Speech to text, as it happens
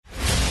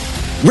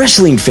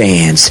Wrestling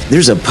fans,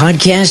 there's a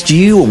podcast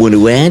you want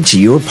to add to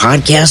your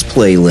podcast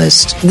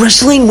playlist.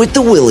 Wrestling with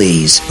the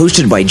Willies,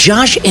 hosted by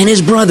Josh and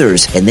his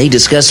brothers, and they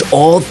discuss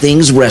all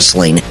things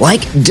wrestling,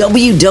 like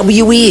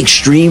WWE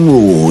Extreme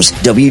Rules,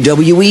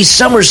 WWE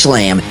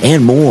SummerSlam,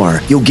 and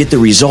more. You'll get the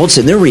results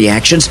and their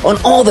reactions on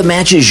all the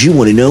matches you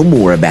want to know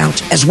more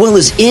about, as well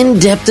as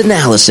in-depth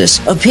analysis,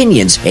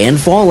 opinions, and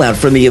fallout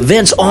from the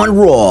events on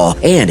Raw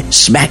and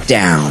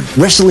SmackDown.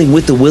 Wrestling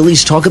with the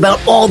Willies talk about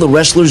all the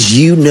wrestlers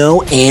you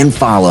know and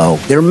follow,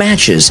 their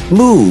matches,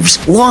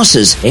 moves,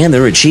 losses, and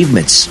their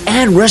achievements.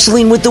 Add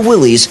Wrestling with the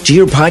Willies to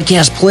your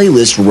podcast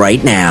playlist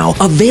right now.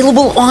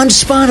 Available on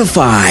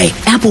Spotify,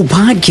 Apple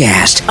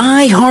Podcast,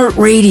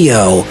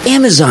 iHeartRadio,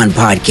 Amazon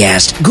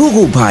Podcast,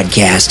 Google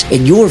Podcast,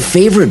 and your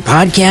favorite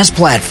podcast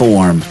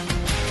platform.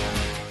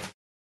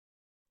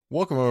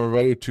 Welcome,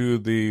 everybody, to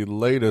the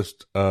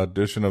latest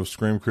edition of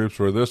Scream Creeps,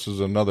 where this is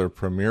another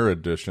premiere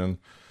edition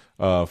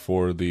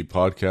for the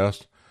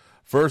podcast.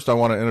 First, I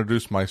want to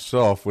introduce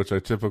myself, which I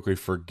typically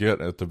forget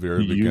at the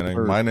very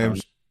beginning. My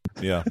name's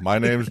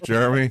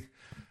Jeremy,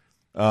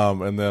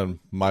 and then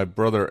my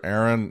brother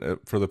Aaron,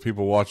 for the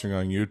people watching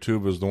on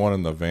YouTube, is the one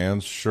in the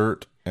Vans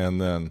shirt, and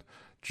then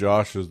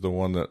Josh is the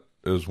one that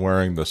is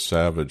wearing the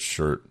Savage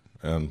shirt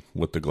and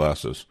with the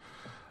glasses.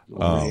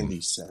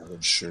 Randy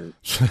Savage shirt.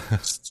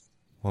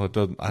 Well, it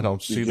doesn't. I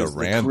don't see the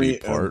Randy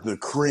part. The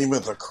cream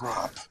of the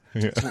crop.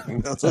 Yeah.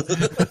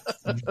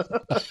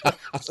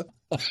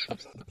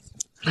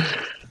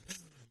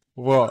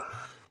 Well,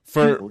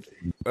 so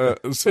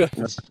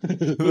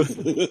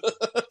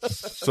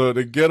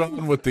to get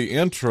on with the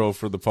intro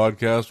for the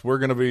podcast, we're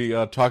going to be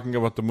talking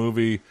about the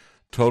movie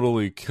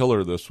Totally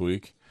Killer this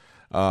week.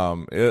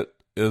 It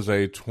is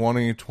a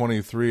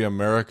 2023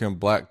 American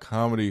black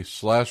comedy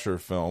slasher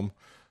film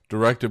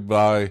directed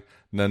by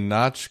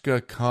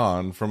Nahnatchka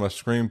Khan from a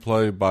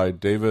screenplay by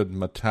David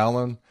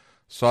Matalin,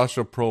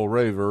 Sasha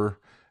Pearl-Raver,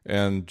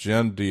 and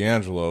Jen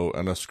D'Angelo,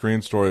 and a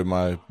screen story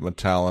by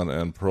Matalin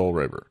and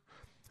Pearl-Raver.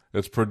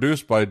 It's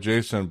produced by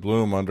Jason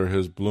Blum under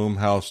his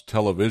Blumhouse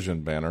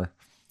Television banner,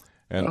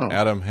 and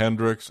Adam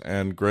Hendricks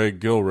and Greg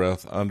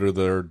Gilreath under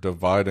their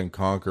Divide and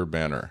Conquer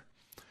banner.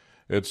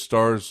 It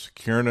stars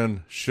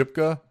Kiernan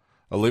Shipka,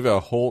 Olivia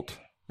Holt,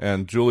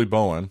 and Julie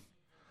Bowen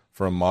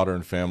from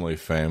Modern Family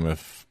fame,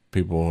 if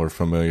people are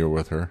familiar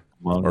with her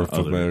or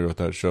familiar with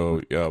that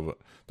show. Yeah, but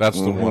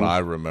that's the one I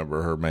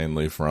remember her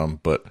mainly from.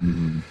 But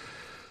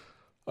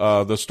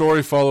the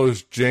story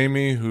follows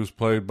Jamie, who's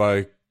played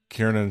by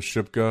Kiernan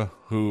Shipka,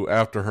 who,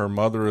 after her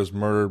mother is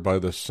murdered by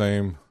the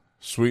same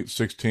Sweet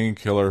 16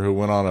 killer who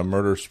went on a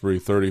murder spree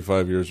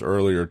 35 years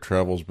earlier,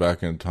 travels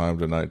back in time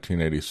to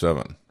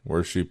 1987,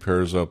 where she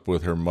pairs up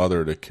with her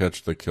mother to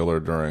catch the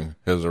killer during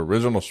his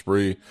original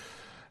spree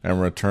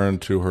and return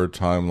to her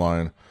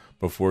timeline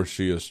before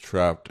she is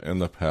trapped in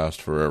the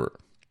past forever.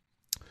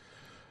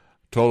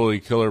 Totally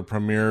Killer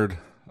premiered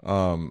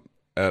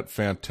at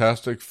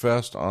Fantastic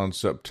Fest on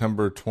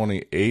September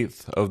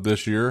 28th of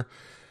this year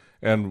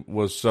and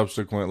was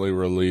subsequently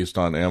released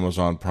on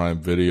Amazon Prime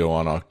Video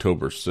on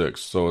October 6th.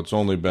 So it's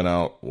only been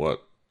out,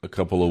 a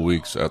couple of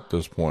weeks at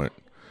this point.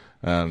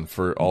 And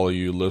for all of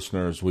you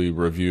listeners, we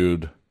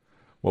reviewed,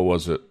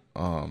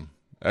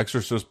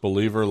 Exorcist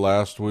Believer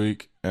last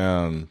week,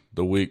 and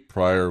the week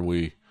prior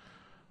we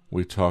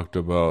talked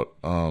about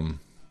No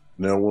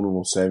One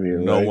Will Save You.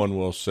 No One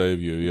Will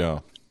Save You, yeah.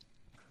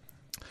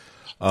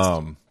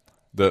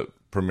 That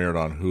premiered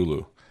on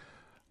Hulu.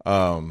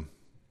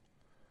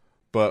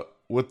 But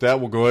with that,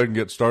 we'll go ahead and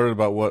get started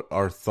about what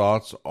our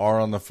thoughts are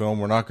on the film.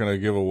 We're not going to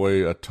give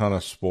away a ton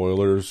of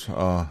spoilers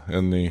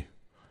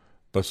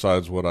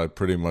besides what I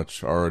pretty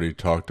much already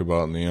talked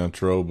about in the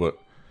intro, but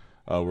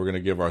we're going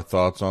to give our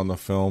thoughts on the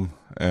film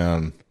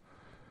and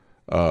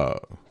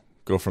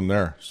go from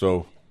there.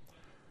 So,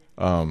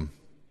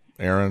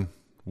 Aaron,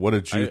 what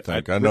did you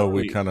think? I know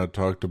we kind of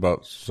talked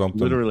about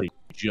something. Literally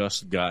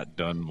just got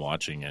done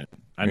watching it.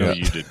 I know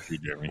you did too,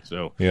 Jeremy.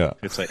 So yeah,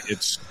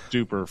 it's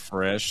super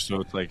fresh. So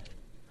it's like,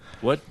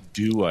 what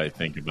do I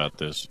think about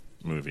this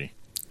movie?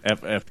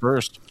 At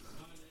first,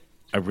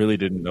 I really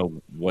didn't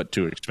know what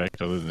to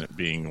expect other than it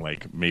being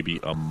like maybe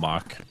a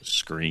mock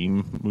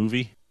Scream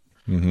movie.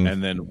 Mm-hmm.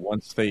 And then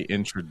once they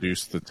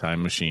introduced the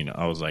time machine,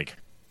 I was like,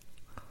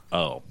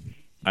 oh,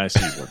 I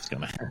see what's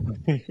going to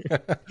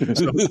happen.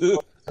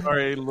 So,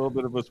 sorry, a little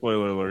bit of a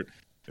spoiler alert.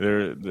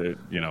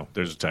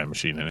 There's a time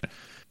machine in it.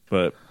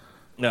 But,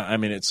 yeah, I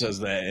mean, it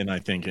says that, and I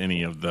think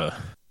any of the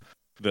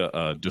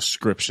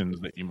descriptions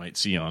that you might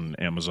see on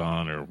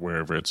Amazon or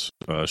wherever it's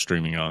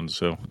streaming on,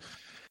 so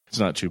it's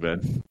not too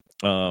bad.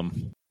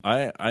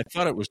 I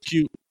thought it was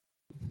cute.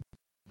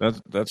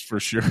 That's for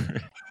sure.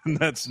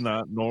 That's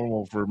not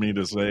normal for me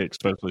to say,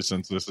 especially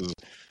since this is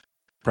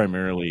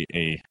primarily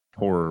a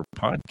horror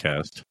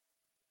podcast.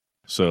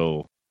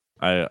 So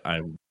I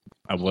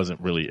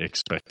wasn't really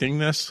expecting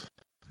this,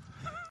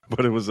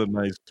 but it was a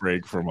nice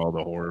break from all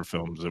the horror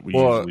films that we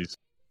usually.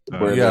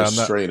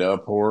 Straight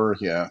up horror,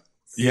 yeah.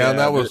 Yeah,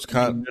 that was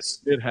kind of...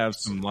 This did have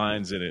some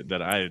lines in it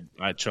that I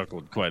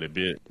chuckled quite a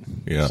bit.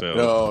 Yeah. So,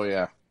 oh,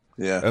 yeah.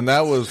 Yeah. And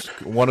that was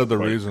one of the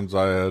reasons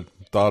I had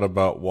thought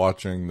about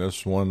watching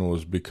this one,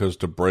 was because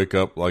to break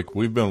up, like,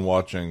 we've been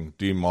watching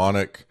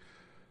demonic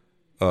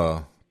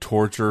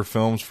torture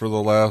films for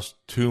the last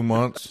 2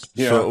 months.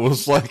 Yeah. So it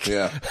was like,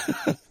 Yeah.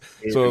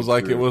 so it was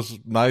like, it was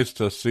nice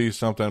to see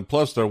something.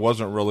 Plus, there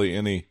wasn't really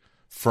any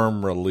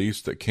firm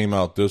release that came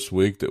out this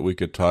week that we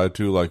could tie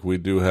to, like we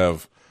do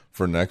have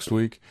for next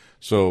week.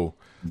 So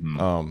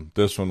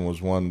this one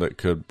was one that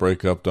could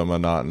break up the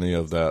monotony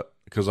of that,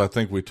 because I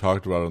think we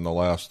talked about it in the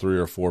last 3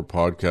 or 4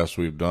 podcasts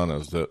we've done,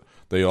 is that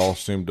they all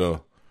seem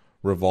to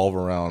revolve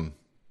around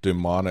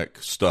demonic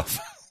stuff.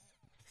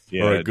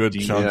 Yeah, or a good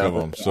chunk of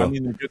them. So I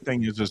mean, the good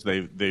thing is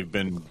they've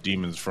been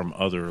demons from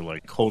other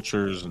like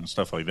cultures and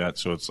stuff like that.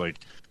 So it's like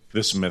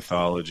this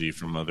mythology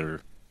from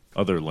other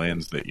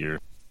lands that you're.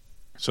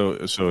 So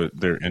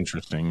they're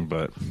interesting,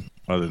 but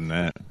other than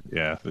that,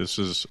 yeah, this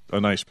is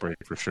a nice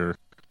break for sure.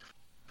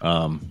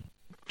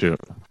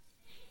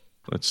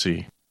 Let's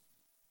see,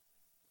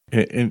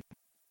 and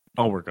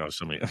I'll work out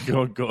somebody.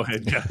 Go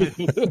ahead, guys.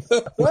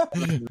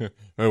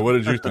 Hey, what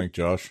did you think,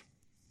 Josh?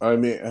 I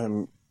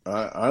mean,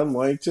 I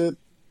liked it.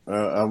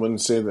 I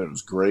wouldn't say that it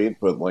was great,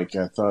 but like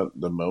I thought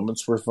the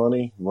moments were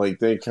funny. Like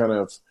they kind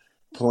of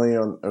play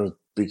on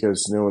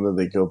because knowing that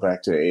they go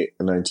back to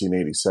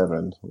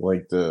 1987,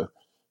 like the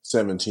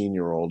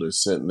 17-year-old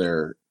is sitting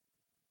there.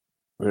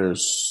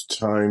 There's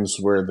times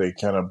where they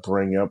kind of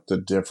bring up the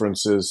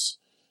differences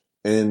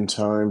in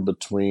time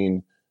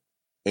between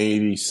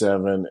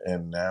 87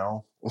 and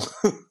now.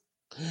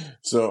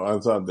 So I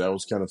thought that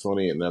was kind of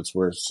funny, and that's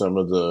where some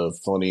of the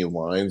funny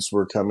lines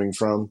were coming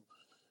from.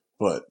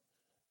 But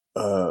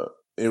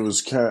it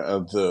was kind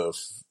of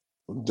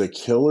the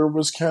killer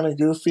was kind of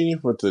goofy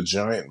with the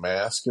giant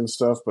mask and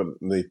stuff, but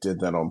they did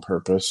that on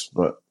purpose.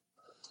 But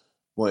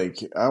like,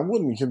 I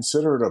wouldn't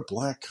consider it a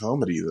black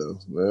comedy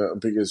though,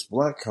 because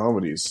black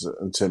comedies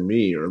to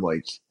me are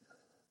like,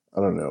 I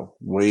don't know,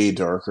 way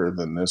darker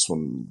than this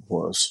one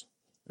was.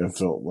 It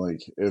felt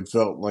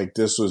like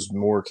this was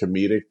more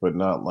comedic, but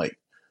not like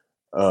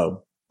a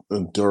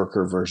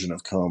darker version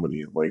of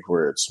comedy, like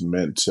where it's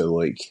meant to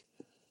like.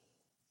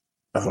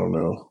 I don't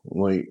know.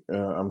 Like,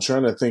 I'm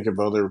trying to think of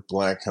other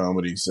black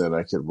comedies that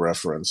I could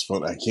reference,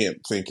 but I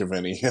can't think of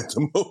any at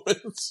the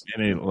moment.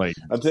 Any like,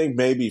 I think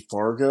maybe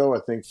Fargo.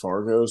 I think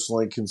Fargo's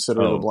like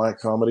considered a black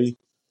comedy.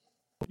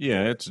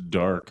 Yeah, it's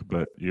dark,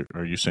 but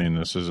are you saying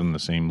this is in the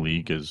same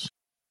league as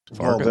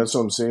Fargo? Well, that's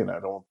what I'm saying.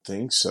 I don't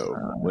think so.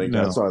 No.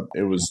 I thought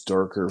it was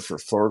darker for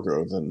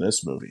Fargo than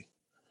this movie.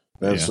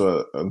 That's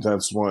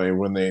why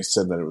when they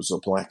said that it was a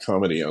black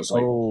comedy, I was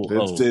like,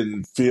 this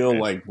didn't feel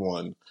like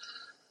one.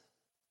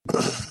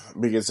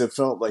 Because it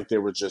felt like they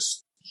were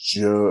just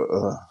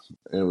it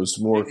was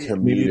more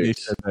comedic. Maybe they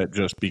said that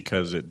just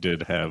because it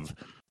did have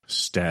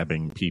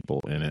stabbing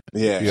people in it.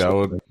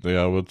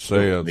 I would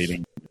say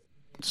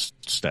it's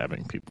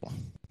stabbing people.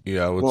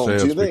 Yeah, I would say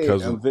it's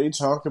because they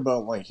talk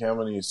about like how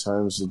many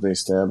times did they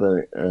stab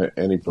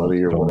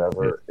anybody or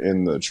whatever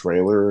in the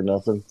trailer or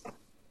nothing.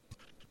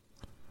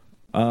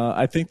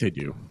 I think they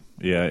do.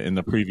 Yeah, in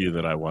the preview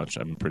that I watched,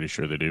 I'm pretty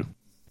sure they do.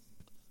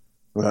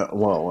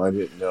 Well, I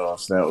didn't know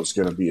if that was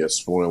going to be a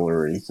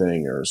spoilery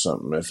thing or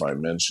something if I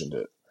mentioned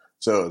it.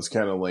 So it's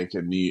kind of like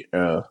a neat.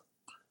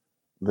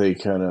 They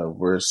kind of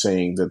were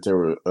saying that there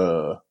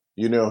were,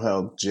 you know,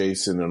 how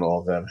Jason and all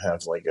of them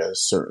have like a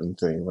certain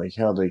thing, like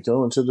how they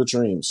go into the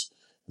dreams.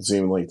 It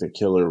seemed like the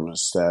killer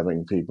was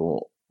stabbing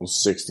people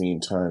 16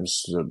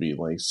 times to be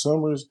like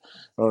summer's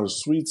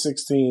sweet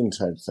 16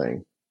 type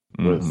thing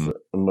with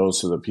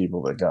most of the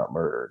people that got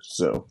murdered.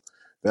 So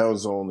that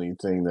was the only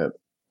thing that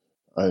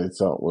I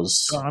thought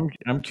was.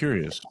 I'm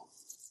curious.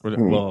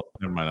 Well,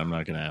 never mind. I'm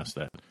not going to ask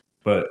that.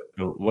 But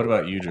what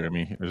about you,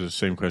 Jeremy? There's the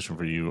same question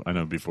for you. I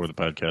know before the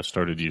podcast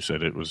started, you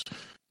said it was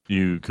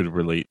you could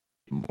relate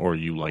or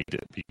you liked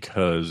it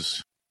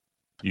because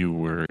you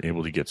were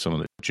able to get some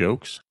of the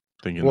jokes.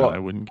 Thinking that I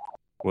wouldn't.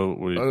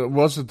 It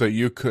wasn't that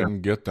you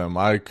couldn't get them.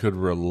 I could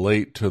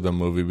relate to the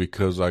movie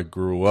because I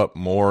grew up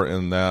more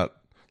in that.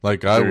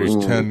 Like I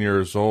was 10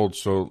 years old,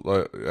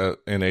 so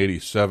in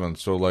 '87.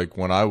 So like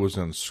when I was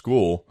in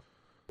school.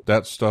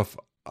 That stuff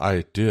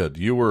I did.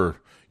 You were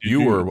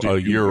a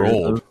year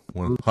old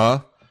when,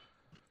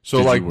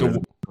 So like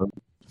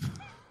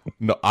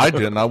no, I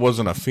didn't. I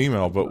wasn't a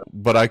female,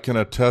 but I can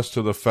attest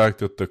to the fact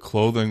that the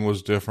clothing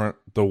was different.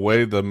 The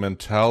way the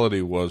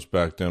mentality was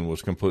back then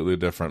was completely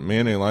different. Me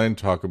and Elaine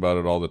talk about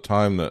it all the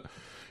time. That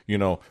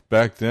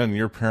back then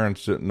your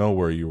parents didn't know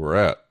where you were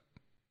at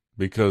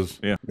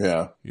because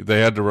they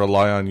had to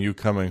rely on you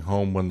coming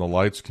home when the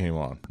lights came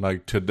on.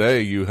 Like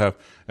today, you have,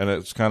 and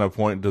it's kind of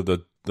pointing to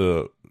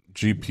the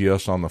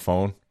GPS on the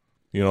phone,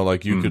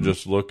 like you could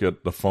just look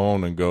at the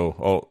phone and go,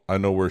 oh, I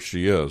know where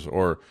she is.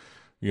 Or,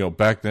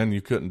 back then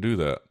you couldn't do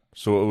that.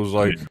 So it was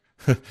like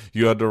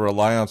you had to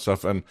rely on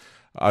stuff. And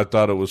I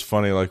thought it was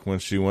funny, like when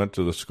she went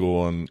to the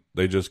school and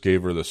they just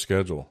gave her the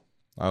schedule.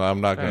 And I'm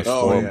not going to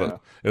spoil,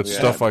 but it's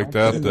stuff like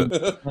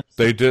that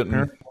they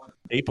didn't.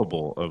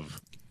 Capable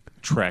of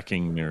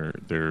tracking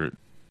their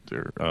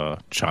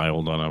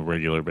child on a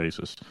regular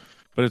basis.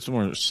 but it's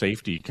more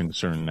safety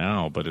concern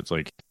now. But it's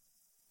like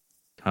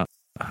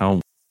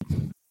how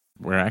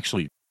we're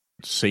actually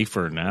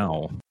safer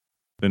now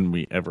than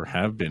we ever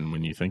have been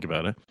when you think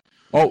about it.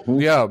 Oh,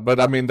 yeah, but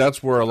I mean,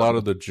 that's where a lot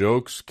of the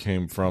jokes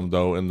came from,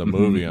 though, in the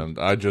movie. And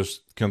I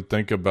just can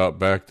think about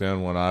back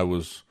then when I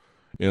was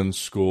in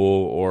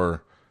school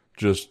or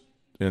just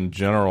in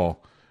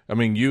general. I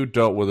mean, you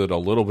dealt with it a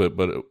little bit,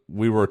 but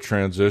we were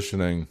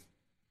transitioning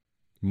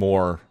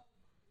more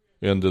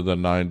into the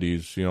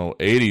 90s,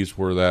 80s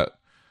were that,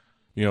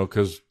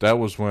 because that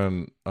was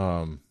when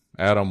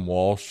Adam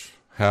Walsh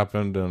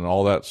happened and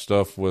all that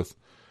stuff with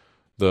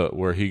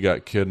where he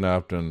got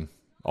kidnapped and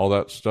all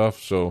that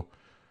stuff. So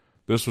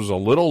this was a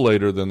little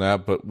later than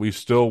that, but we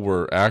still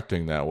were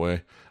acting that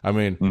way. I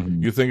mean,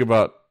 you think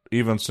about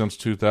even since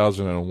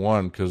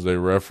 2001, because they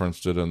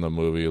referenced it in the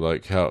movie,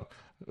 like how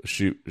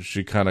she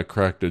kind of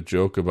cracked a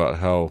joke about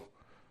how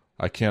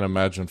I can't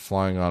imagine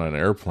flying on an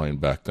airplane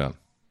back then.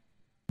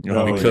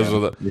 Because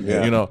of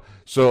the,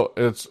 so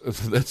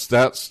it's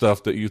that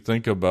stuff that you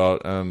think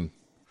about. And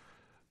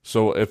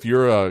so if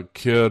you're a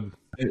kid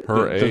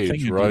her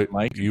age, right,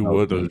 you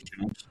wouldn't.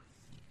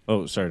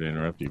 Oh, sorry to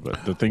interrupt you,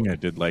 but the thing I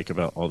did like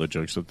about all the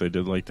jokes that they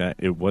did like that,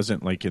 it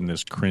wasn't like in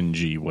this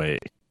cringy way.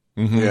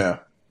 Yeah.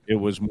 It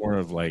was more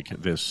of like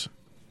this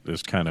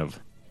kind of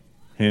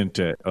hint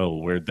at, oh,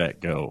 where'd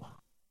that go?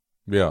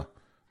 Yeah.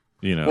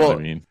 What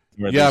I mean?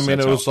 Yeah, I mean,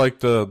 it was like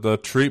the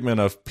treatment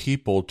of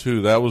people,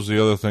 too. That was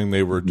the other thing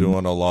they were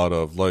doing a lot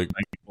of, like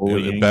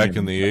back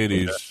in the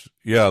 80s.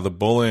 Yeah, the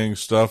bullying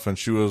stuff, and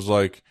she was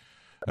like,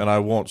 and I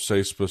won't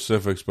say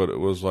specifics, but it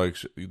was like,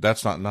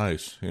 that's not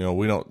nice.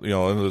 We don't,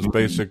 and it was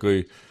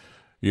basically,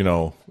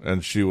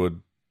 and she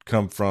would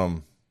come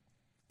from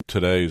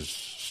today's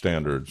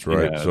standards,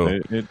 right? Yeah, so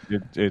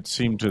it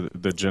seemed to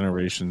the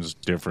generation's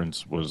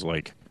difference was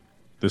like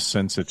the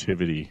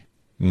sensitivity,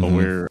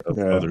 aware of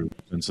other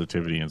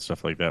sensitivity and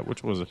stuff like that,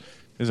 which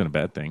isn't a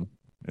bad thing.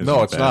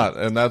 No, it's not,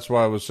 and that's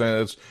why I was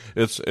saying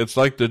it's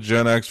like the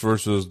Gen X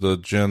versus the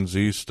Gen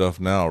Z stuff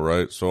now,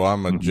 right? So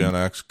I'm a Gen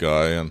X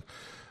guy, and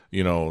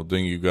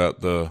then you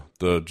got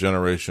the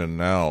generation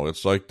now.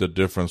 It's like the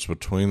difference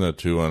between the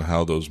two and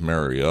how those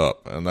marry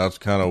up, and that's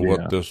kind of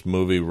what this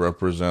movie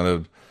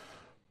represented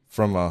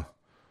from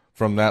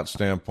that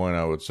standpoint,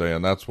 I would say,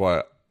 and that's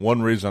why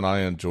one reason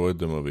I enjoyed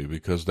the movie,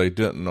 because they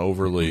didn't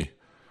overly.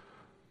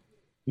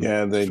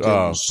 Yeah, they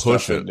didn't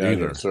push it down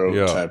either. Your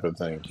throat type of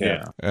thing.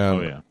 Yeah.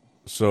 And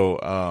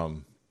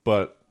so,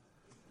 but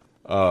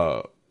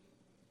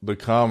the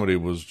comedy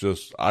was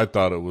just, I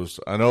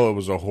know it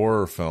was a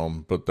horror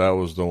film, but that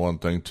was the one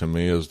thing to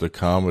me, is the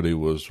comedy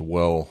was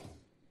well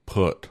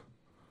put.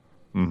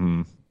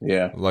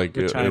 Yeah. Like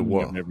the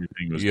timing of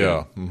everything was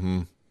good.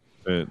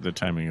 The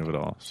timing of it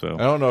all. So I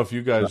don't know if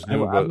you guys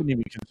knew, I wouldn't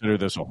even consider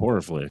this a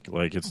horror flick.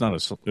 Like, it's not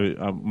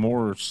a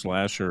more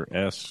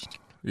slasher-esque.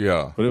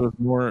 Yeah. But it was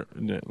more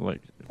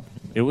like,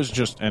 it was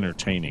just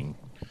entertaining.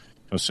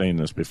 I was saying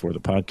this before the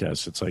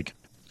podcast. It's like,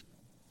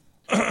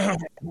 I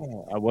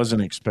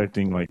wasn't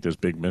expecting like this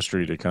big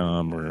mystery to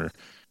come or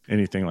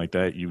anything like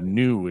that. You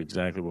knew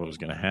exactly what was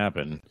going to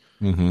happen,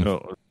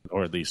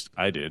 or at least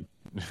I did.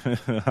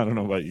 I don't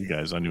know about you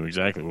guys. I knew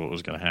exactly what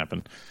was going to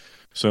happen.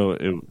 So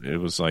it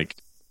was like,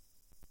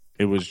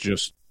 it was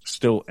just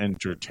still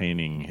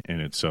entertaining in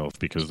itself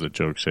because the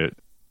jokes hit,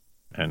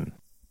 and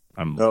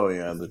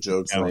the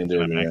jokes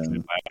landed. I'm actually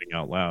laughing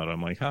out loud.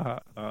 I'm like, ha.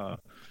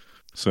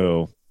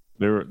 So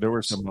there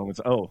were some moments.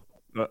 Oh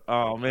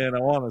man, I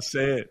want to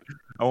say it.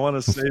 I want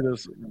to say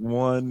this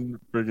one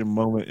friggin'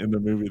 moment in the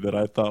movie that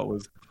I thought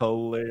was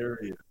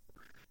hilarious.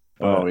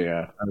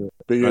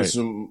 Because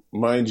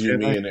mind you,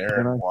 me and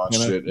Aaron watched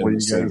it in the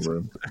same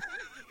room.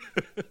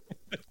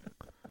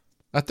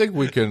 I think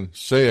we can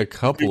say a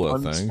couple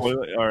of things.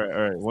 Spoiler.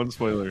 All right. One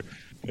spoiler.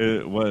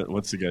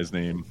 What's the guy's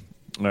name?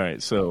 All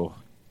right, so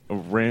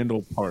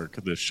Randall Park,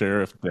 the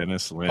sheriff,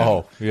 Dennis Lynn.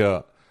 Oh,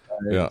 yeah.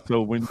 Yeah.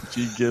 So when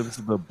she gives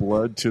the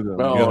blood to the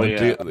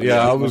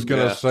I was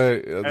gonna say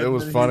it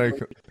was funny.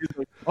 He's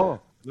like, oh,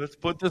 let's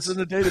put this in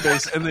the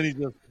database, and then he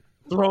just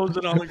throws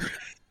it on the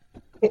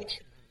ground.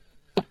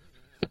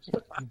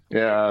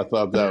 Yeah, I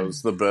thought that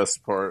was the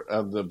best part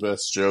of the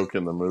best joke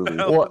in the movie.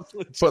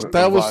 But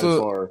that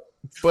was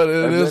But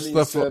it is then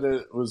he said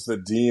it was the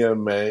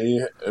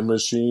DMA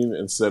machine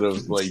instead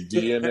of like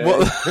DNA.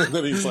 And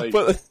then he's like,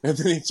 and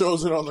then he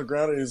throws it on the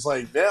ground and he's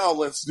like, "Now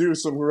let's do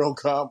some real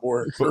cop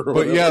work."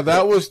 But yeah,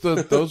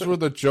 those were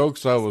the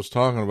jokes I was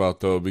talking about,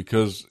 though,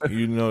 because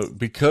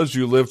because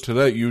you live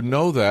today,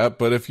 that.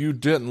 But if you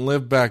didn't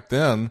live back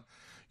then,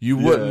 you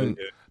wouldn't.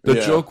 The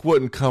joke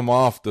wouldn't come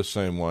off the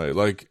same way.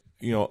 Like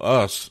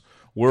us,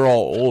 we're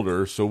all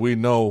older, so we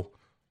know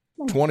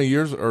 20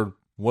 years or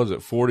was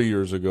it 40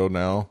 years ago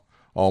now.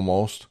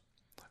 Almost,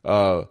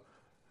 that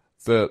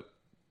they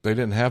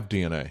didn't have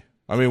DNA.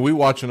 I mean, we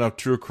watch enough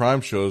true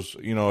crime shows.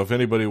 If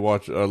anybody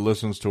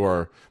listens to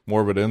our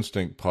Morbid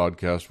Instinct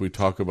podcast, we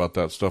talk about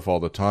that stuff all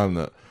the time.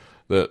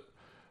 That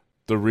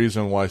the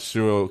reason why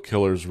serial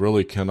killers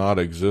really cannot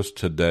exist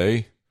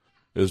today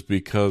is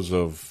because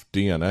of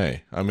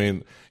DNA. I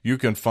mean, you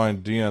can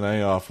find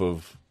DNA off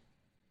of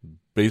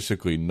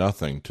basically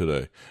nothing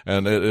today.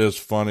 And it is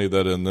funny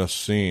that in this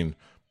scene,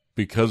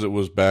 because it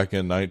was back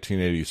in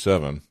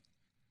 1987,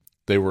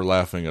 they were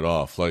laughing it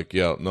off. Like,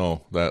 yeah,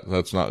 no,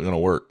 that's not going to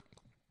work.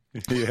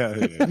 Yeah.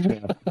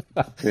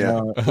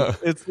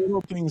 It's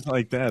little things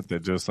like that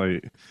just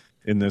like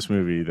in this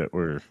movie that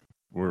were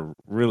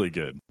really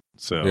good.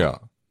 So Yeah.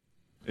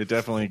 it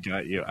definitely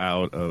got you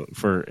out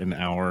for an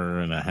hour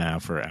and a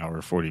half or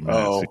hour 40 minutes.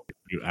 Oh, to get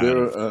you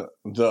out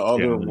the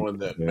other Yeah, one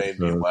that yeah, made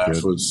me so laugh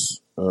good.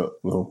 was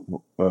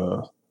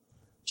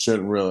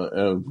shouldn't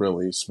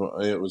really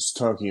it was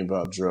talking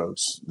about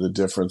drugs, the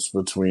difference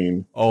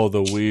between Oh,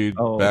 the weed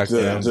back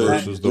then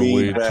versus the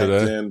weed back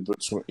today. then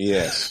between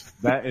yes,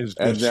 that is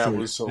and good that story.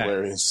 was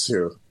hilarious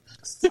too.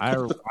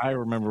 I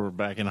remember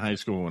back in high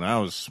school when I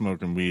was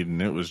smoking weed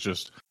and it was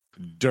just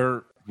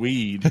dirt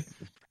weed.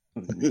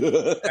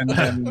 And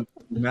then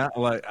now,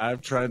 like,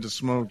 I've tried to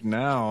smoke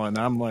now, and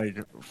I'm like,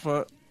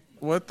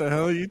 what the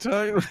hell are you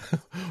talking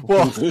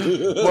about?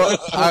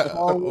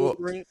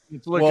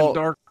 It's like a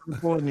dark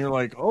purple, and you're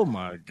like, oh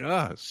my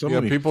god!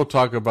 Yeah, people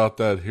talk about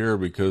that here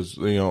because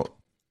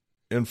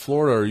in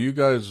Florida, are you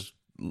guys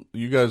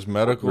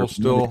medical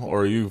still,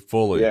 or are you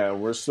fully? Yeah,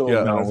 we're still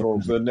medical.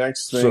 The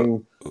next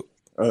thing.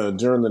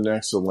 During the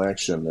next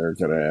election, they're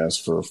going to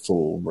ask for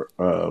full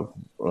they're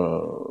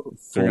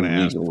going to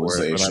ask for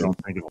it, but I don't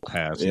think it'll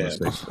pass. Yeah,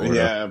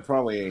 it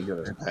probably ain't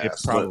going to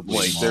pass.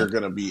 Probably they're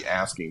going to be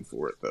asking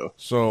for it though.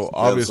 So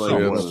obviously,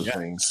 that's like one of the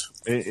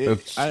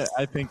things.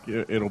 I think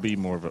it'll be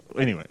more of a.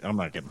 Anyway, I'm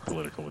not getting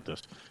political with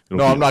this.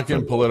 I'm not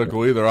getting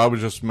political either. I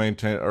was just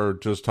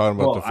just talking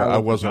about the fact I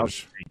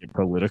wasn't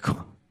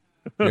political.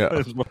 Yeah,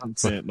 that's what I'm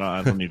saying. No,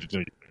 I don't need to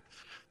take it.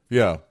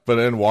 Yeah, but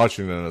in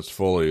Washington, it's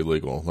fully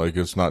illegal. Like,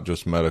 it's not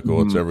just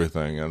medical; it's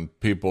everything. And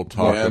people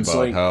talk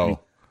about how.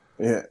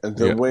 Yeah,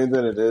 the way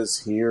that it is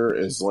here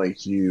is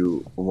like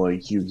you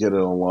get an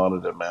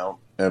allotted amount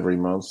every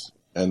month,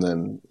 and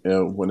then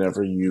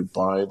whenever you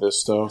buy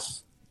this stuff,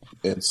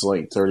 it's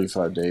like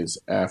 35 days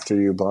after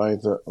you buy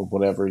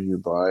whatever you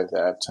buy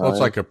that time. Well,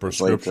 it's like a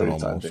prescription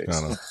almost,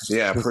 kind of.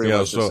 Yeah, pretty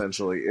much.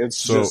 Essentially,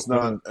 it's just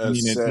not a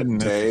set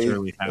day.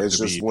 It's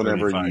just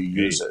whenever you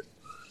use it.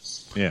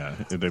 Yeah,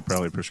 they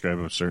probably prescribe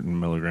a certain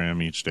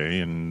milligram each day,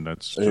 and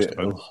that's just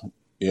about it.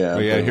 Yeah,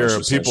 here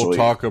people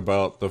talk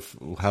about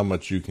how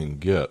much you can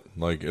get.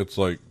 Like, it's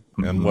like,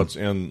 and what's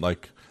in,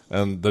 like,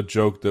 and the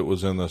joke that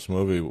was in this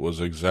movie was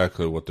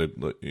exactly what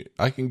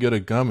I can get a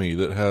gummy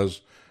that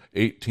has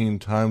 18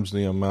 times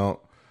the amount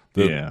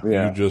that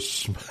you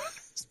just,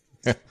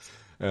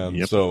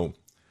 and so,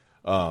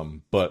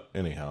 but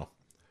anyhow,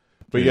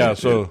 but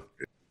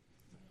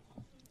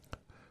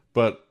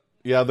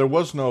yeah, there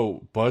was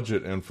no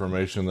budget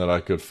information that I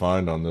could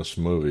find on this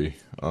movie.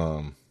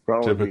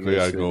 Typically,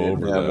 I go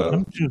over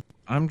that.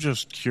 I'm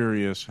just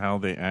curious how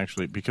they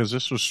actually, because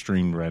this was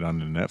streamed right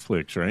onto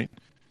Netflix, right?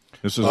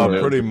 This is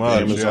pretty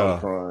much, Amazon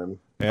Prime.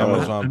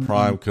 Amazon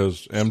Prime,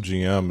 because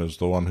MGM is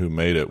the one who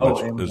made it,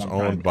 which is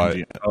owned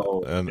by,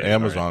 and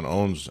Amazon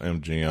owns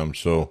MGM.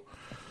 So,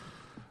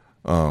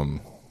 I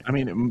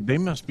mean, they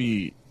must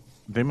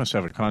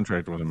have a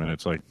contract with them, and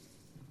it's like,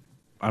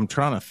 I'm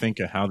trying to think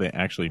of how they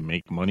actually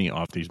make money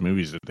off these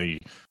movies that they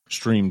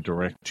stream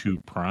direct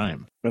to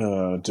Prime.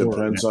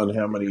 Depends on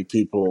how many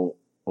people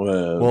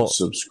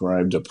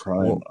subscribe to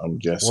Prime, I'm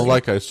guessing. Well,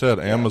 like I said,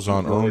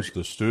 Amazon owns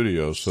the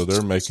studio, so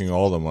they're making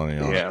all the money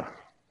on it.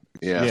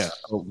 Yeah.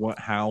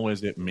 How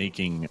is it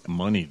making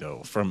money,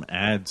 though? From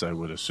ads, I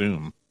would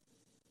assume.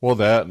 Well,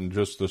 that and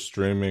just the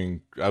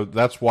streaming.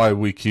 That's why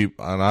we keep,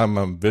 and I'm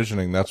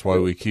envisioning that's why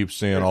we keep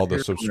seeing all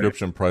the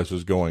subscription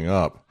prices going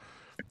up.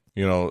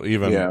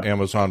 Even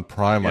Amazon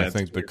Prime, I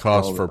think the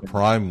cost for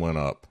Prime went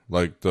up,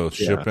 like the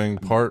shipping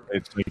part.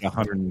 It's like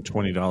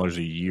 $120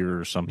 a year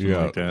or something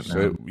like that.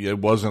 So it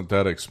wasn't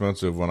that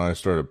expensive when I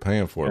started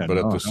paying for it, but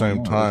at the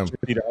same time,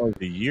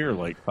 $50 a year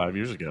like 5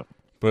 years ago.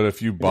 But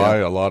if you buy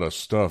a lot of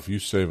stuff, you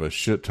save a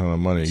shit ton of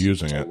money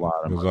using it.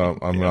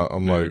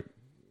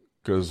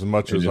 Because as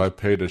much as I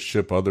pay to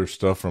ship other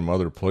stuff from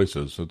other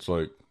places, it's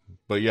like,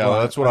 but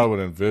that's what I would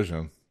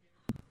envision.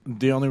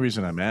 The only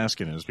reason I'm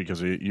asking is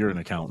because you're an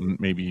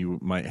accountant. Maybe you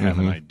might have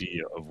an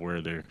idea of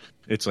where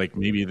it's like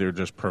maybe they're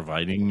just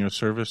providing a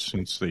service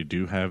since they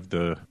do have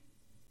the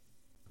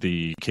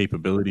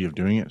capability of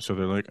doing it. So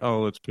they're like,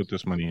 oh, let's put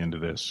this money into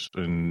this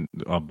and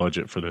I'll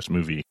budget for this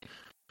movie.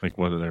 Like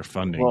whether they're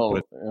funding. Well,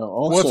 but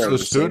what's the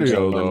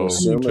studio though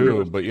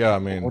too? But I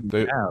mean,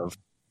 they have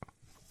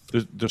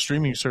the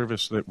streaming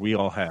service that we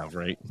all have,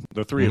 right?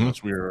 The three of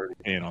us, we are already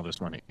paying all this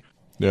money.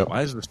 Yeah.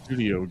 Why is the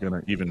studio going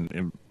to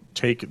even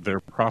take their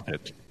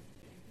profit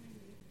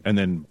and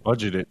then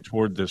budget it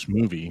toward this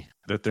movie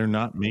that they're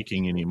not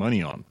making any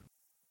money on?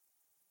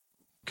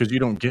 Because you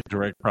don't get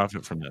direct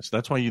profit from this.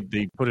 That's why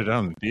they put it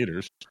out in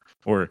theaters.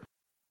 Or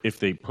if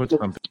they put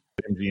something,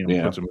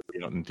 MGM puts a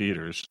movie out in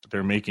theaters,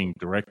 they're making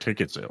direct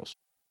ticket sales.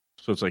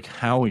 So it's like,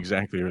 how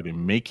exactly are they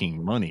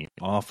making money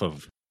off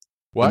of?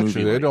 Well,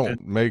 actually, they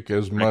don't make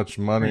as much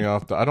money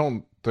off I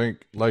don't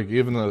think like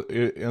even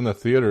in the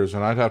theaters,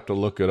 and I'd have to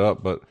look it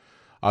up, but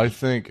I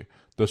think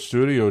the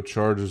studio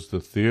charges the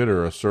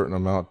theater a certain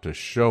amount to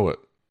show it,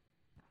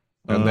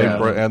 and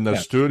the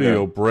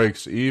studio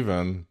breaks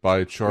even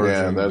by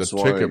charging the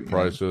ticket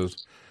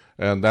prices,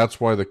 and that's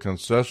why the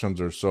concessions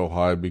are so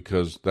high,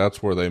 because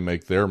that's where they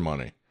make their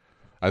money.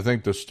 I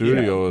think the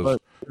studio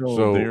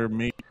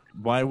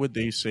why would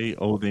they say,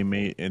 they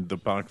made in the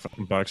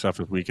box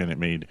office weekend it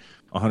made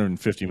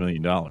 $150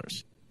 million?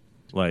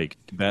 Like,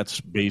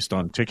 that's based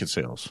on ticket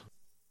sales.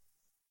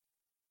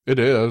 It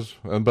is,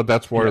 but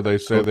that's where they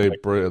say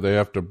they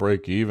have to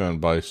break even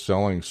by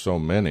selling so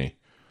many.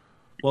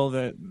 Well,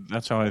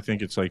 that's how I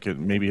think it's like.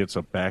 Maybe it's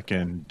a back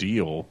end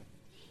deal,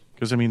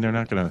 because I mean they're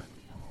not gonna.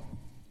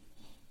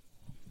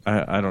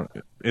 I don't.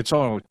 It's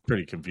all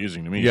pretty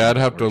confusing to me. Yeah, I'd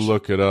have to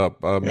look it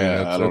up. I mean,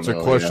 it's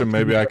a question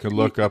maybe I could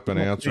look up and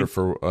answer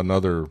for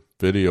another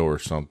video or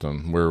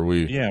something where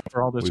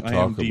for all this we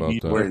talk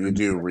about that. Where you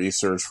do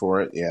research for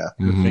it. Yeah,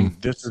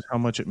 this is how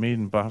much it made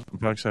in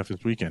box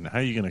office weekend. How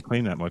are you going to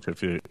claim that much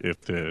if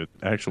the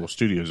actual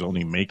studio is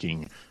only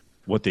making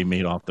what they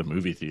made off the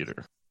movie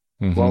theater?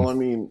 Mm-hmm. Well, I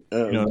mean,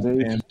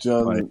 they've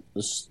done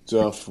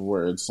stuff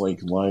where it's like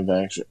live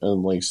action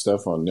and like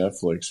stuff on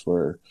Netflix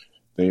where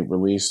they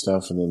release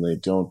stuff and then they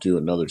don't do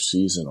another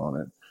season on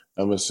it.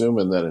 I'm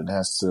assuming that it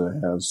has to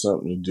have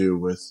something to do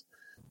with,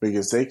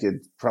 because they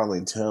could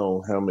probably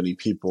tell how many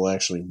people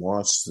actually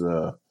watched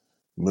the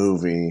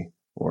movie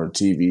or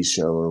TV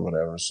show or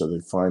whatever, so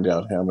they find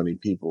out how many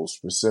people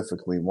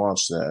specifically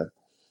watched that.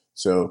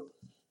 So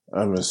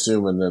I'm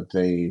assuming that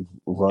they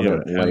run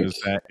it like... How does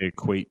that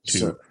equate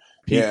to...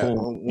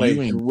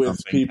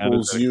 with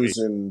people's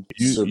using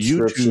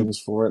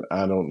subscriptions for it,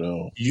 I don't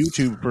know.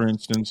 YouTube, for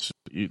instance,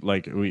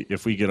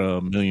 if we get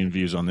 1 million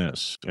views on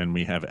this and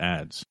we have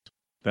ads,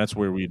 that's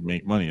where we'd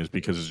make money, is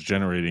because it's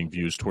generating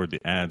views toward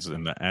the ads,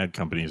 and the ad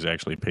companies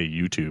actually pay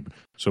YouTube,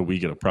 so we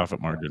get a profit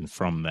margin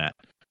from that.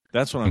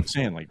 That's what I'm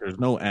saying. Like, there's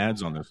no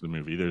ads on this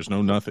movie. There's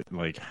no nothing.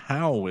 Like,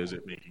 how is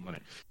it making money?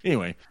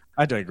 Anyway,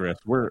 I digress.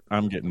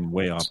 I'm getting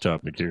way off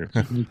topic here.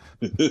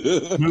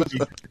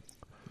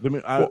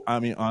 I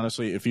mean,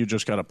 honestly, if you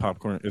just got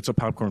it's a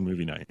popcorn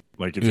movie night.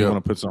 Like, if you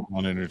want to put something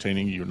on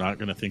entertaining, you're not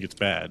going to think it's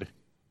bad.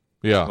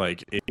 Yeah.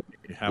 Like,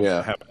 how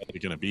bad is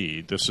it going to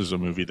be? This is a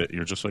movie that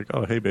you're just like,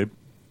 oh, hey, babe,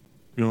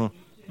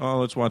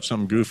 let's watch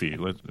something goofy.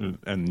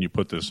 And you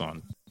put this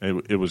on.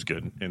 It was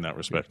good in that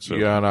respect. So.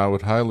 Yeah, and I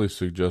would highly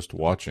suggest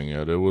watching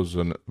it. It was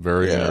a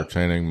very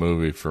entertaining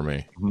movie for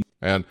me. Mm-hmm.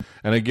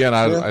 And again,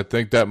 I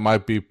think that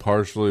might be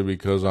partially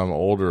because I'm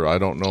older. I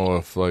don't know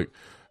if,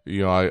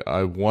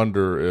 I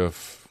wonder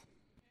if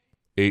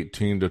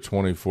 18 to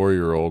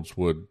 24-year-olds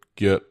would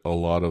get a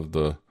lot of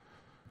the...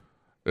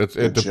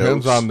 It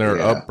depends on their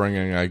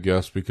upbringing, I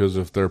guess, because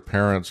if their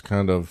parents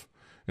kind of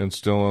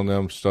instill in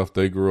them stuff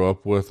they grew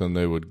up with, and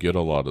they would get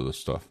a lot of the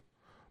stuff.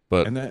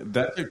 And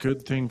that's a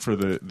good thing for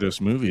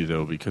this movie,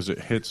 though, because it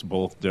hits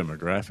both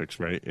demographics,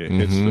 right? It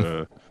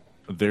hits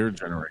their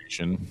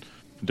generation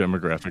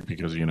demographic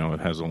because, it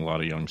has a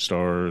lot of young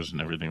stars and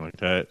everything like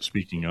that.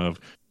 Speaking of,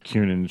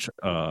 Kiernan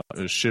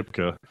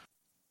Shipka,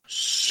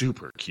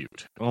 super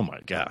cute. Oh, my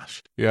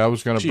gosh. Yeah, I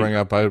was going to bring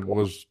up, I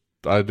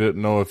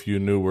didn't know if you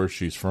knew where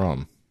she's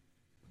from.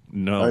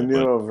 No. I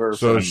knew of her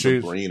from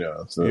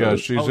Sabrina. So. Yeah,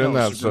 she's in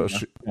that. So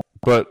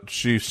but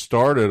she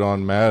started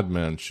on Mad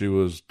Men. She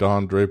was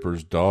Don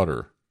Draper's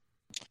daughter.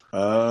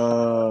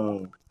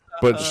 Oh.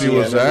 But she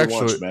was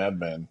actually Mad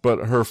Men.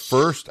 But her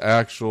first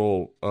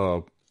actual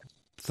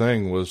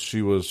thing was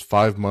she was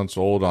 5 months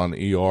old on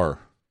ER.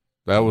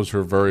 That was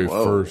her very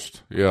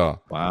first. Yeah.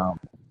 Wow.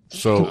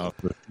 So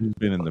she's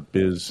been in the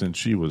biz since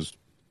she was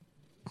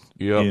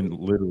in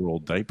literal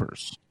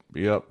diapers.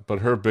 Yep, but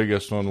her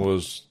biggest one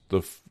was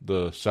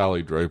the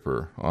Sally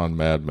Draper on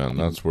Mad Men.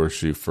 That's where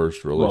she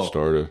first really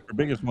started. Her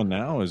biggest one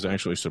now is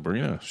actually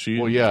Sabrina. I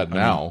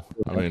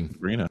mean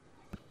Sabrina.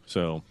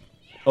 So,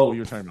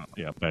 you're talking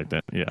about back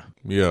then,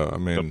 yeah. I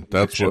mean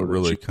that's what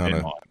really kind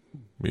of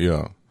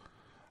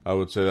I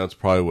would say that's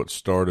probably what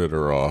started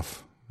her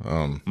off.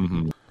 I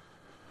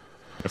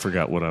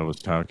forgot what I was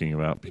talking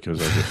about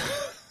because I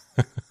just.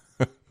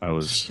 I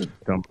was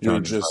you were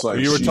just like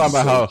you were talking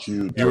about how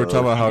cute, you were talking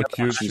about how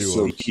cute she was.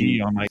 So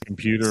key on my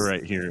computer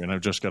right here, and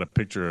I've just got a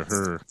picture of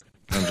her.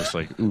 I'm just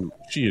like, ooh,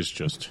 she's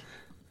just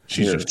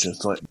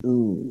like,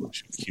 ooh,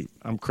 she's cute.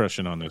 I'm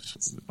crushing on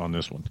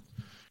this one.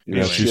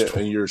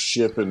 And you're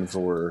shipping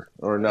for her,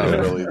 or not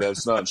really?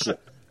 That's not.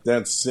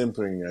 That's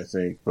simping, I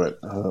think, but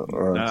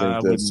I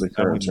think that's the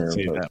current term.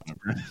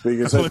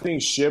 Because I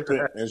think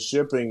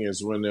shipping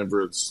is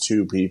whenever it's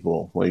two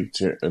people, like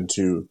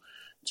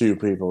two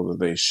people that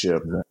they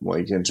ship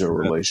like into a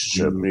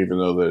relationship, even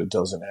though that it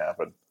doesn't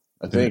happen.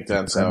 I think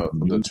that's how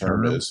the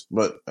term is.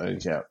 But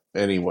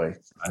anyway,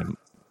 I don't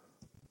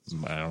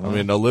know. I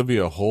mean,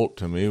 Olivia Holt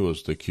to me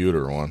was the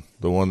cuter one,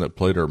 the one that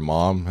played her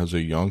mom as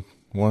a young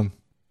one.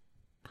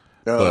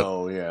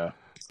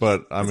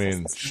 But I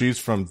mean, she's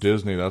from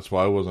Disney. That's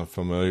why I wasn't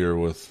familiar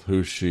with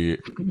who she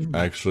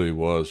actually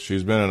was.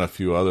 She's been in a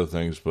few other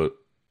things, but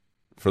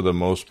for the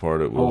most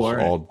part, it was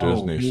all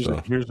Disney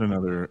stuff. Here's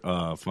another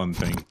fun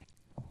thing.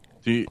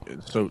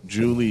 So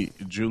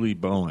Julie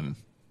Bowen.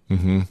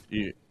 Mm-hmm.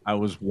 I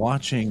was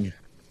watching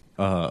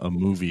a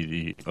movie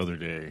the other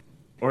day,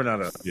 or not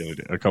the other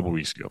day, a couple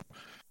weeks ago.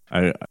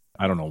 I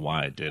don't know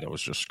why I did. I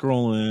was just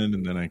scrolling,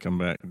 and then I come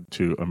back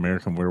to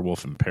American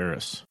Werewolf in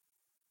Paris.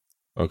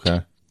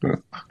 Okay.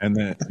 And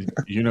then,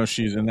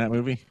 she's in that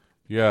movie?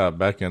 Yeah,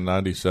 back in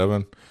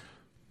 97.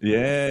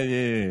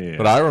 Yeah.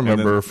 But I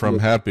remember her from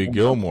Happy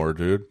Gilmore,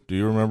 dude. Do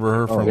you remember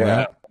her from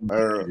that?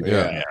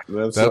 Yeah.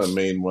 That's the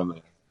main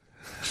one.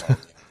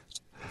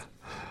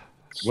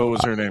 What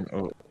was her name?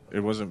 Oh, it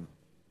wasn't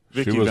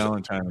Vicky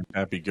Valentine and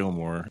Happy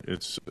Gilmore.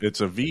 It's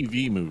a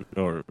VV movie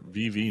or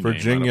VV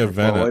Virginia name.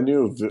 Bennett. I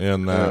knew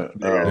in that.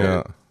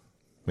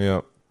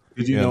 Yeah.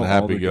 Did you know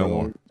Happy all the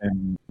Gilmore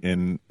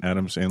in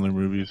Adam Sandler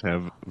movies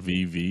have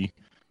VV?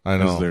 I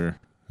know.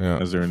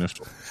 As their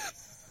initial.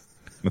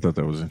 I thought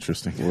that was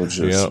interesting. Which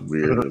is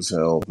weird as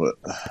hell, but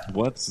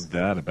what's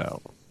that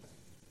about?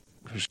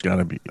 There's got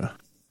to be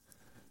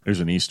there's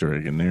an Easter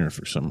egg in there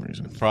for some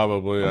reason.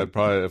 Probably.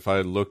 If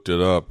I looked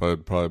it up,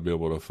 I'd probably be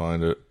able to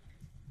find it.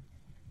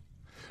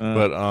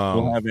 But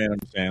we'll have Adam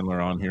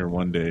Sandler on here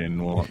one day,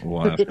 and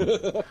we'll ask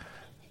him.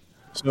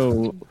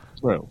 So,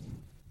 bro,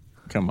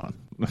 come on,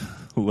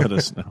 let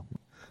us know.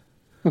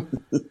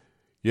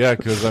 Yeah,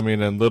 because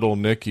in Little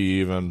Nicky,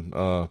 even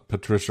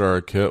Patricia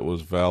Arquette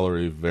was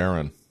Valerie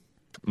Varon,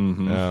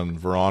 and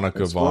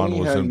Veronica Vaughn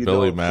was in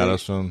Billy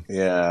Madison.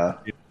 Yeah.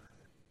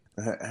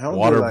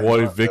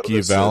 Waterboy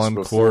Vicky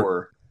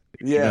Valancourt.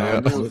 Yeah, I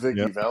knew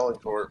Vicky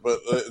Valancourt, but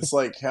it's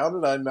like, how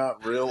did I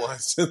not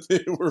realize that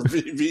they were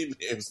VV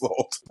names the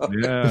whole time?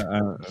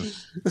 Yeah,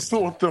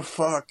 what the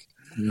fuck?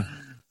 You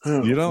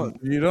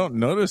don't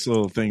notice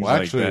little things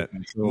like that.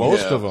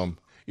 Most of them.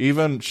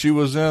 Even she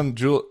was in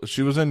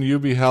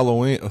Hubie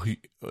Halloween.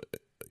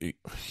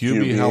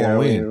 Hubie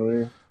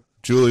Halloween.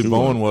 Julie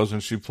Bowen was,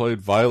 and she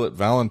played Violet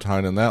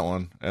Valentine in that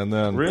one. And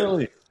then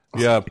really,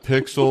 yeah,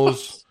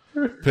 Pixels.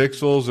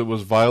 It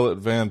was Violet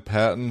Van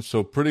Patten.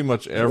 So pretty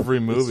much every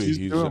movie he's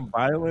doing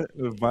Violet,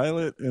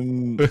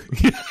 and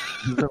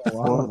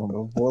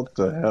what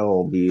the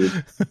hell,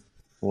 dude?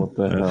 What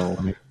the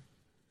hell?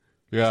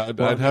 Yeah,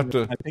 I'd have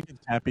to. I think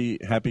it's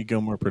Happy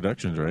Gilmore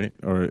Productions, right?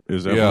 Or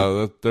is that?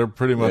 Yeah, they're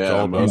pretty much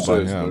all done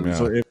by him. Yeah.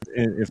 So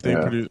if they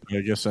produce, I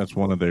guess that's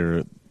one of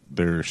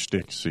their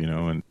sticks,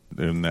 in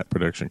that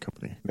production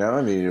company. Now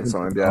I need to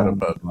find out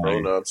about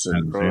Grown Ups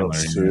and Grown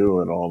Ups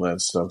 2 and all that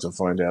stuff to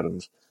find out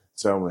if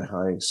Salma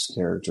Hayek's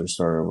character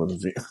started with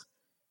a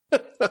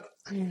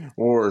V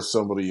or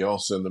somebody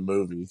else in the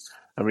movie.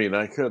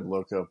 I could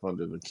look up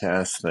under the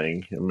cast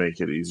thing and make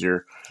it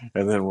easier,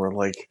 and then we're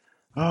like,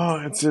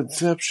 oh, it's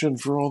Inception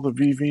for all the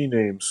VV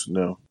names.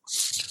 No,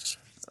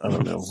 I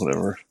don't know.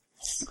 Whatever.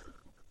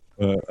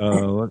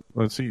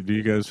 Let's see. Do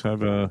you guys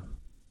have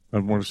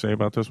more to say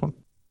about this one?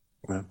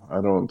 I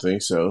don't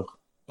think so.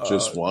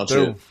 Just watch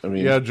it.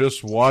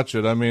 Just watch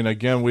it.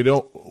 Again,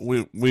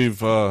 we've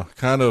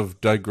kind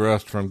of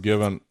digressed from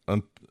giving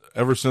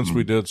ever since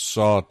we did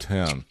Saw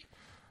 10.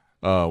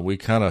 We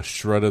kind of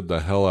shredded the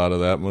hell out of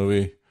that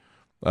movie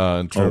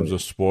in terms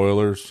of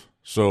spoilers.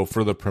 So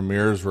for the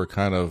premieres, we're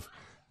kind of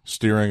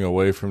steering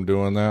away from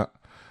doing that.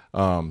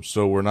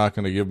 So we're not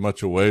going to give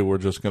much away. We're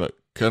just going to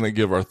kind of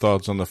give our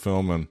thoughts on the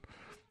film and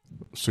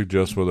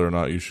suggest whether or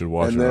not you should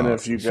watch it. And then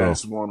if you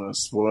guys want a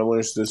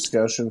spoilers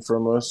discussion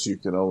from us, you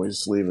can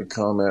always leave a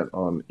comment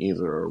on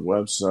either our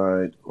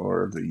website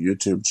or the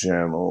YouTube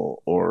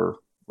channel or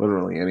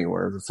literally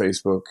anywhere, the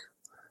Facebook,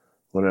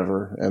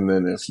 whatever. And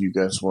then if you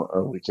guys want,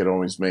 we could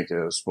always make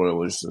a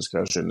spoilers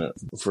discussion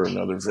for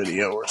another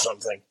video or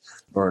something,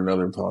 or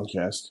another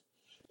podcast,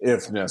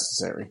 if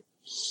necessary.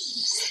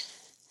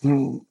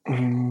 But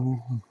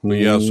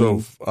yeah,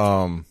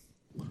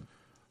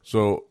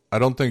 so I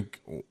don't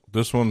think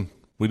this one,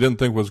 we didn't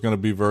think was going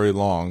to be very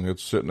long.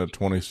 It's sitting at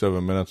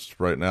 27 minutes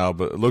right now,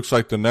 but it looks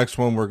like the next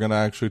one we're going to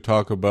actually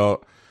talk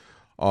about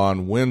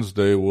on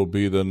Wednesday will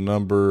be the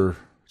number,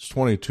 it's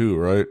 22,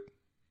 right?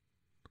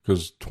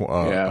 Because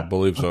I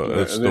believe so.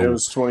 It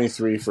was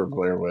 23 for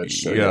Blair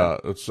Witch. So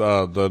it's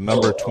the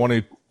number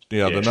 20.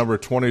 Yeah, the number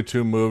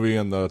 22 movie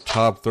in the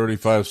top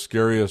 35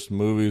 scariest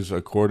movies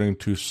according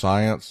to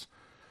Science.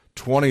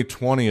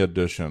 2020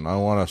 edition. I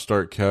want to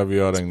start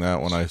caveating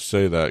that when I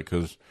say that,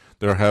 because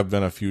there have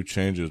been a few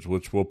changes,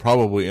 which will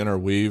probably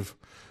interweave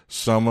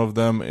some of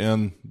them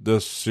in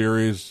this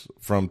series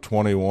from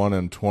 21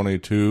 and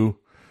 22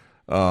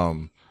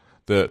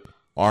 that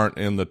aren't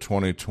in the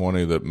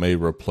 2020 that may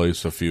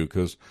replace a few.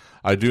 Because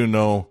I do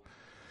know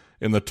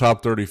in the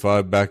top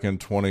 35 back in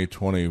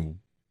 2020,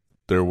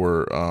 there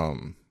were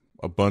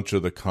a bunch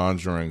of the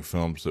Conjuring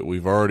films that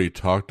we've already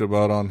talked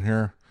about on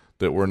here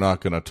that we're not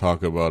going to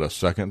talk about a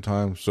second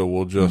time. So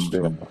we'll just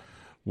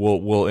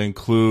we'll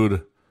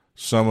include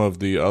some of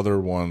the other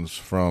ones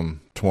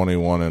from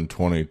 21 and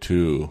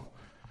 22,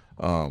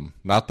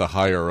 not the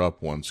higher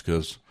up ones,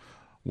 because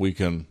we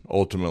can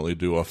ultimately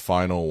do a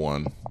final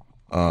one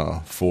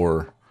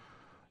for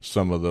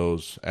some of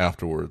those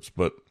afterwards.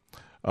 But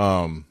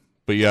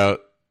yeah,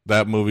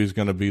 that movie's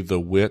going to be The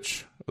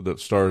Witch, that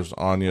stars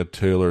Anya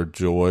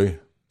Taylor-Joy.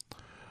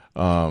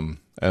 And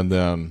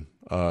then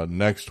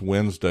next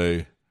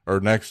Wednesday, or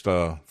next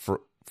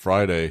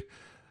Friday,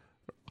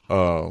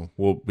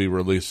 we'll be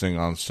releasing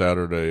on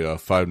Saturday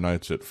Five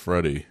Nights at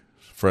Freddy's.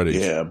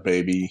 Yeah,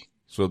 baby.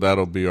 So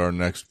that'll be our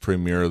next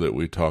premiere that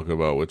we talk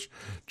about, which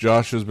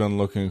Josh has been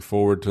looking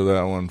forward to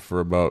that one for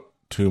about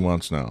 2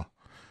 months now.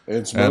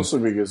 It's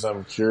mostly because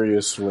I'm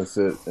curious with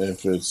it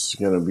if it's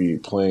going to be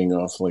playing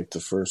off like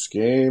the first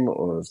game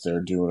or if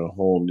they're doing a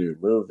whole new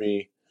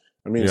movie.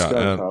 I mean,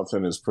 Scott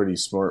Cawthon is pretty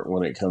smart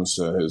when it comes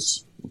to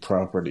his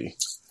property.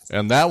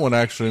 And that one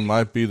actually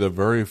might be the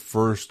very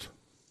first,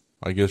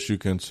 I guess you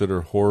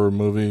consider, horror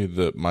movie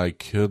that my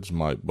kids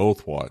might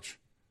both watch.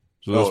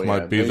 So this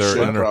might be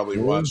their probably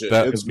watch it.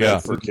 It's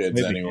meant for kids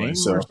anyway.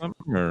 So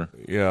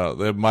yeah,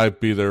 that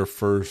might be their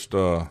first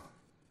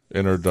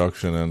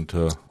introduction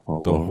into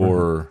the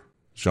horror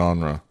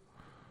genre.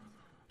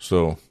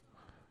 So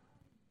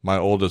my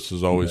oldest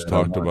has always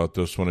talked about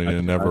this one, and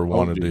he never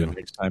wanted to.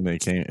 Next time they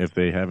came, if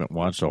they haven't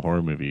watched a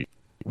horror movie,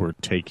 we're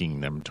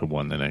taking them to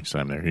one the next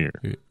time they're here.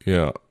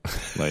 Yeah,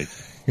 like.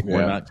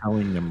 We're not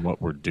telling them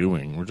what we're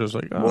doing. We're just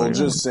like, we'll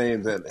just say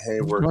that,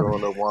 hey, we're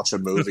going to watch a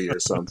movie or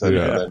something,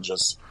 and then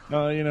just,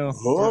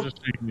 we're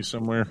just taking you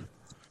somewhere.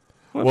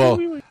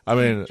 Well, I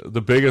mean,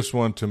 the biggest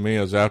one to me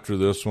is after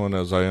this one,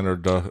 as I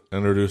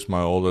introduced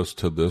my oldest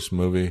to this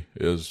movie,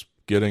 is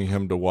getting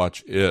him to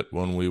watch It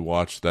when we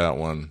watch that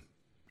one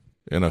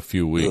in a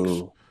few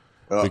weeks.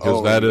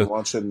 Because that is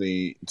watching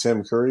the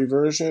Tim Curry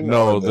version.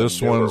 No,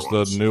 this one's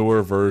the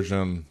newer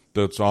version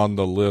that's on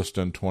the list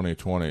in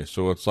 2020.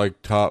 So it's like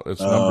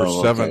it's number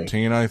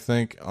 17, I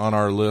think, on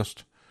our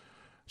list,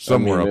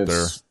 somewhere up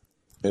there.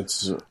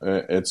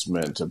 It's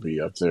meant to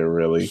be up there,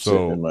 really,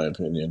 in my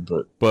opinion.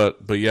 But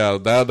yeah,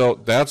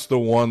 that's the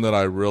one that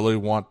I really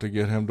want to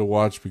get him to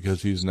watch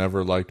because he's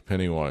never liked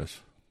Pennywise,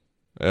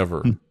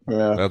 ever.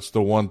 Yeah, that's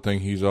the one thing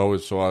he's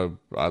always. So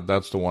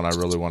that's the one I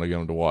really want to get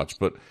him to watch.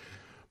 But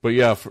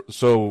yeah,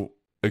 so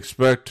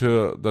expect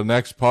the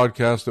next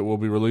podcast that we'll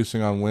be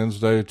releasing on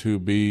Wednesday to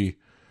be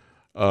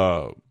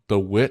The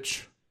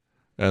Witch,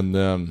 and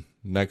then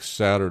next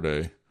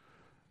Saturday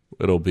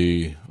it'll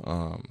be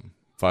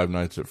Five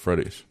Nights at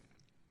Freddy's.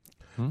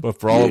 But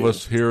for all of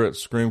us here at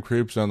Scream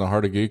Creeps and the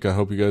Heart of Geek, I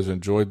hope you guys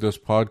enjoyed this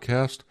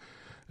podcast,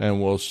 and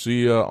we'll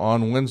see you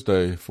on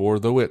Wednesday for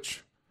The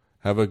Witch.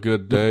 Have a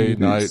good day,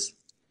 night,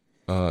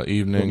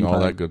 evening, all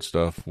that good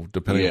stuff,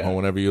 depending on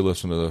whenever you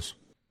listen to this.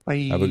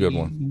 Bye. Have a good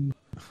one.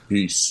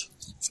 Peace.